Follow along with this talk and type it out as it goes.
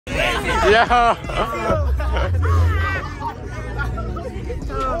Yeah.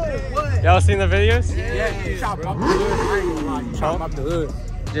 Y'all seen the videos? Yeah. Chop up the hood. Chop up the hood.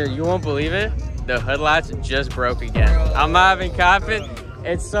 Dude, you won't believe it. The hood latch just broke again. I'm not even coughing.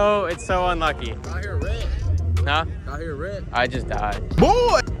 It's so unlucky. I hear red. Huh? I hear red. I just died.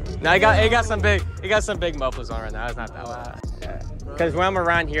 Boy. No, it got some big mufflers on right now. It's not that loud. Yeah. Cause when I'm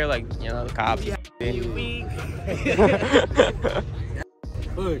around here, like, you know, the cops.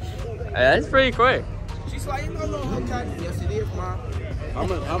 Push. That's pretty quick. She's like, you know, no Hellcat. Yes, it is, Mom. How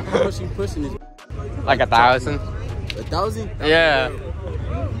much you pushing this? Like 1,000. 1,000? Yeah.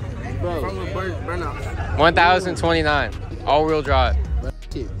 Bro, from a burnout. 1,029. All-wheel drive.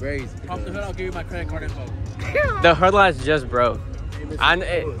 Shit, crazy. Off the hood, I'll give you my credit card info. The hood latch just broke.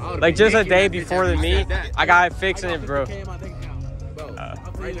 Like just a day before the meet, I got it fixed and it broke.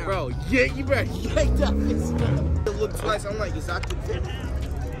 Bro, yeah, you better yank that. It looked twice. I'm like, is that the thing?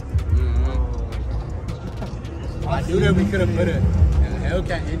 I knew that we could have put a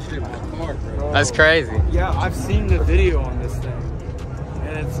Hellcat engine in my car, bro. That's crazy. Yeah, I've seen the video on this thing,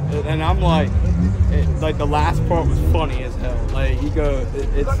 and I'm like, like the last part was funny as hell. Like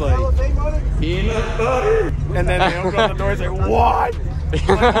it's like, and then they open up the door and say, what? Like,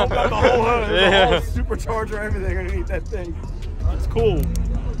 open up the whole hood, there's a whole supercharger, everything underneath that thing. It's cool.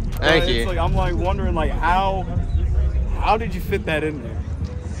 Thank you. It's like, I'm like wondering, like, how did you fit that in there?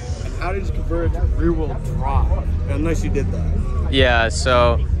 And how did you convert it to rear wheel drive? Unless you did that. Yeah,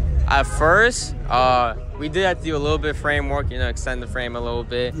 so at first, we did have to do a little bit of framework, you know, extend the frame a little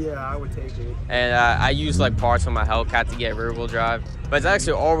bit. Yeah, I would take it. And I used like parts from my Hellcat to get rear wheel drive. But it's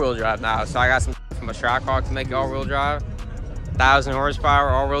actually all-wheel drive now, so I got some from a Trackhawk to make it all-wheel drive. 1,000 horsepower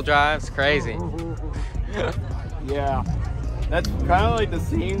all-wheel drive, it's crazy. Yeah. That's kind of like the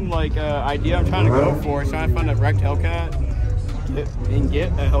same idea I'm trying to go for. Trying to find a wrecked Hellcat and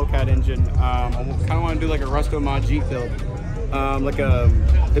get a Hellcat engine. I kind of want to do like a Rusto Mod Jeep build.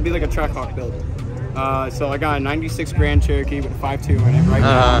 It'd be like a Trackhawk build. So I got a 96 Grand Cherokee with a 5.2 in it right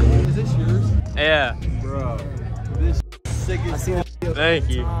now. Is this yours? Yeah. Bro, this is sick as hell. Thank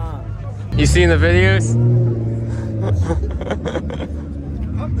you. You seen the videos?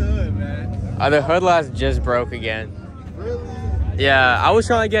 I'm good, man. The hood latch just broke again. Really? Yeah, I was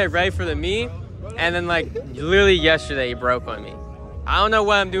trying to get it ready for the meet, and then like literally yesterday it broke on me. I don't know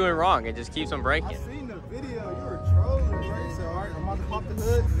what I'm doing wrong. It just keeps on breaking. I seen the video. You were trolling, right? So, all right, I'm about to pop the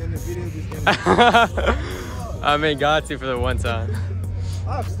hood, and then the video just ended. I mean, got to for the one time.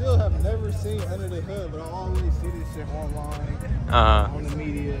 I still have never seen under the hood, but I always see this shit online, on the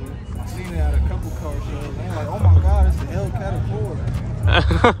media. I've seen it at a couple car shows. And I'm like, oh my god, it's the Hellcat Honda.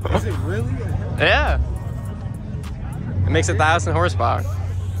 Is it really? Yeah. It makes 1,000 horsepower.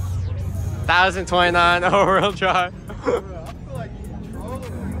 1,029 all-wheel drive. Bro, I feel like you're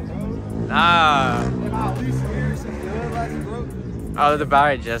trolling, bro. Nah. Am I at least here since the hood latch broke? Oh, the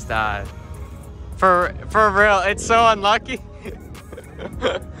battery just died. For real, it's so unlucky.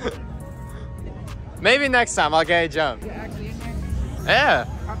 Maybe next time I'll get a jump. Yeah.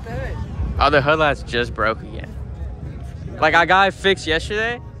 Oh, the hood latch just broke again. Like I got it fixed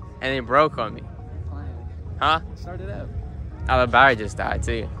yesterday, and it broke on me. Huh? Start it up. Oh, the battery just died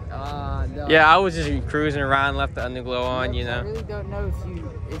too. No. Yeah, I was just cruising around, left the underglow on, you I know. really don't know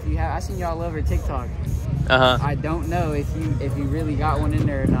if you have. I seen y'all over TikTok. I don't know if you really got one in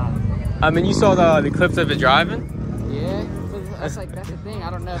there or not. I mean, you saw the clips of it driving. Yeah, that's the thing. I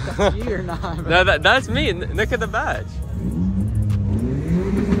don't know if that's you or not. No, that's me. Look at the badge.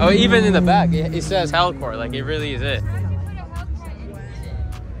 Oh, even in the back, it says Hellcord. Like it really is it.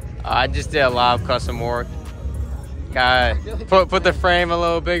 I just did a lot of custom work. Got put the frame a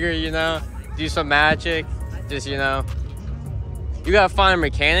little bigger, you know. Do some magic, just you know. You gotta find a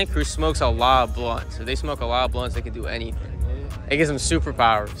mechanic who smokes a lot of blunts. If they smoke a lot of blunts, they can do anything. It gives them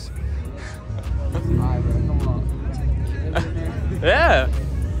superpowers. Alright, bro, come on. Yeah.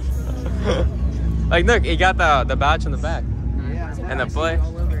 Like look, it got the badge on the back. And the play.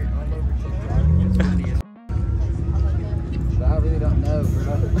 I really don't know,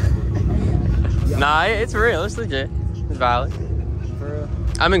 bro. Nah, it's real. It's legit. It's valid. For real.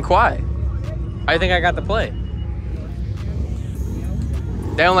 I'm in quiet. I think I got the play.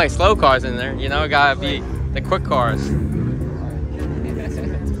 They don't like slow cars in there, you know. It gotta be the quick cars.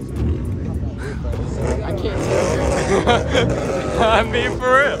 I can't tell. I mean,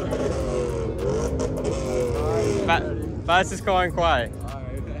 for real. Fastest car in quiet.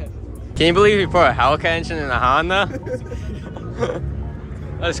 Can you believe you put a Hellcat engine in a Honda?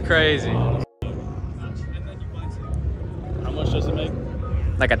 That's crazy. How much does it make?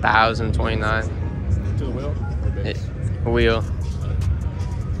 Like 1,029. To the wheel? Wheel.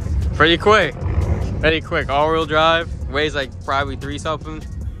 Pretty quick. Pretty quick. All-wheel drive. Weighs like probably 3 something.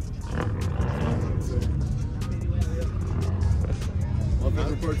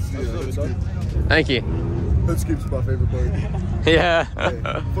 Thank you. Let's keep my favorite part. Yeah. Hey,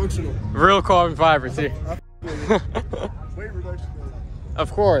 functional. Real carbon fiber too. Weight reduction.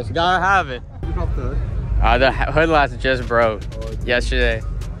 Of course, gotta have it. You popped the hood? The hood latch just broke yesterday.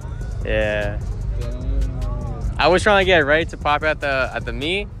 Yeah. I was trying to get it ready to pop at the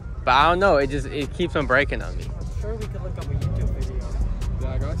meet, but I don't know. It keeps on breaking on me. I'm sure we could look up a YouTube video.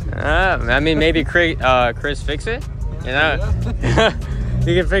 Yeah, I got you. I mean, maybe Chris fix it. You know,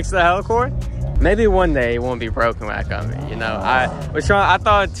 he can fix the Hellcord. Maybe one day it won't be broken back on me. You know, I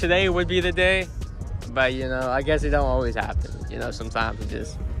thought today would be the day, but you know, I guess it don't always happen. You know, sometimes it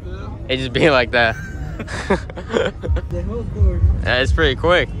just be like that. The Hellcord. Yeah, it's pretty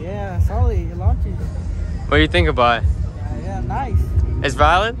quick. Yeah, solid. It launches. What do you think about it? Yeah, nice. It's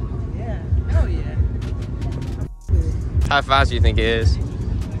valid? Yeah, hell yeah. How fast do you think it is?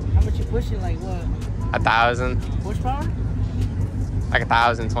 How much you pushing? Like what? 1,000. Horsepower? Like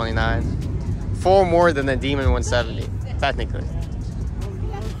 1,029. 4 more than the Demon 170, technically.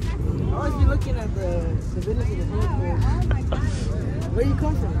 I always be looking at the videos of the Hellcord. Where you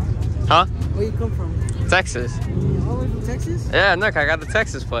come from? Huh? Where you come from? Texas. Always from Texas? Yeah, look, I got the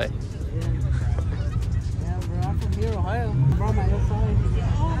Texas plate. Yeah, bro, I'm from here, Ohio. I brought my outside.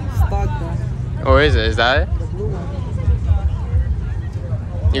 Stock though. Or is it? Is that it? The blue one.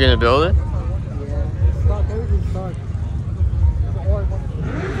 You're gonna build it? Yeah, stock, everything's stock.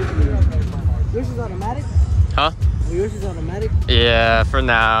 Yours is automatic? Huh? Oh, yours is automatic? Yeah, for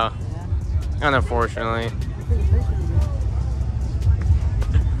now. Yeah. Unfortunately.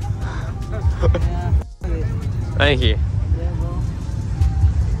 Yeah, Thank you. yeah, bro.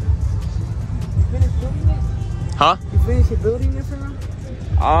 You finished building it? Huh? You finished building it for now?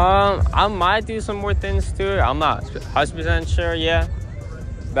 I might do some more things to it. I'm not 100% sure yet.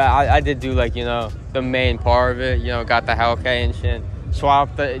 But I did do, like, you know, the main part of it. You know, got the Hellcat engine.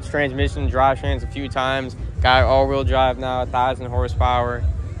 Swapped the transmission, drivetrains a few times. Got all-wheel drive now, 1,000 horsepower.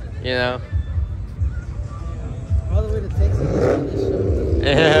 You know. All the way to Texas.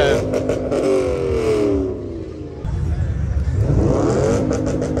 Yeah.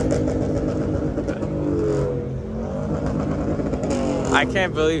 I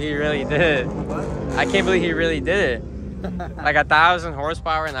can't believe he really did it. I can't believe he really did it. Like 1,000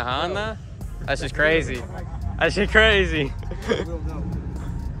 horsepower in a Honda? That's just crazy. That's just crazy.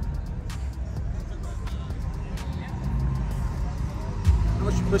 How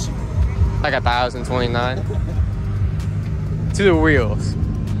much you pushing? Like 1,029. To the wheels.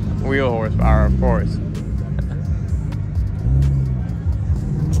 Wheel horsepower, of course.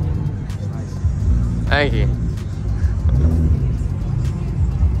 Thank you.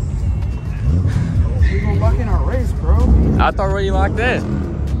 We're gonna lock in our race, bro. I thought already locked in.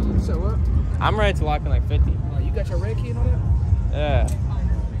 So what? I'm ready to lock in like 50. You got your red key and all that? Yeah.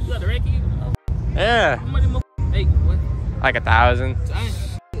 You got the red key? Yeah. How much hey, what? Like 1,000.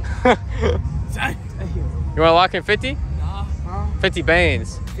 Dang. You wanna lock in 50? Nah. 50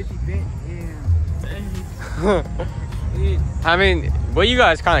 Banes. 50 bit, yeah. I mean, well, you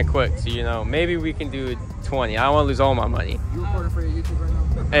guys kind of quick, so you know, maybe we can do 20. I don't want to lose all my money. You recording for your YouTube right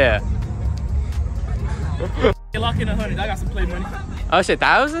now? Yeah. You lock in 100. I got some play money. Oh shit,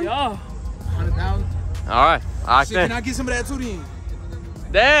 1,000? Yeah. 100,000? All right, locked Shit, in. can I get some of that too then?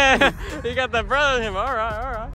 Damn, you got the brother in him. All right, all right.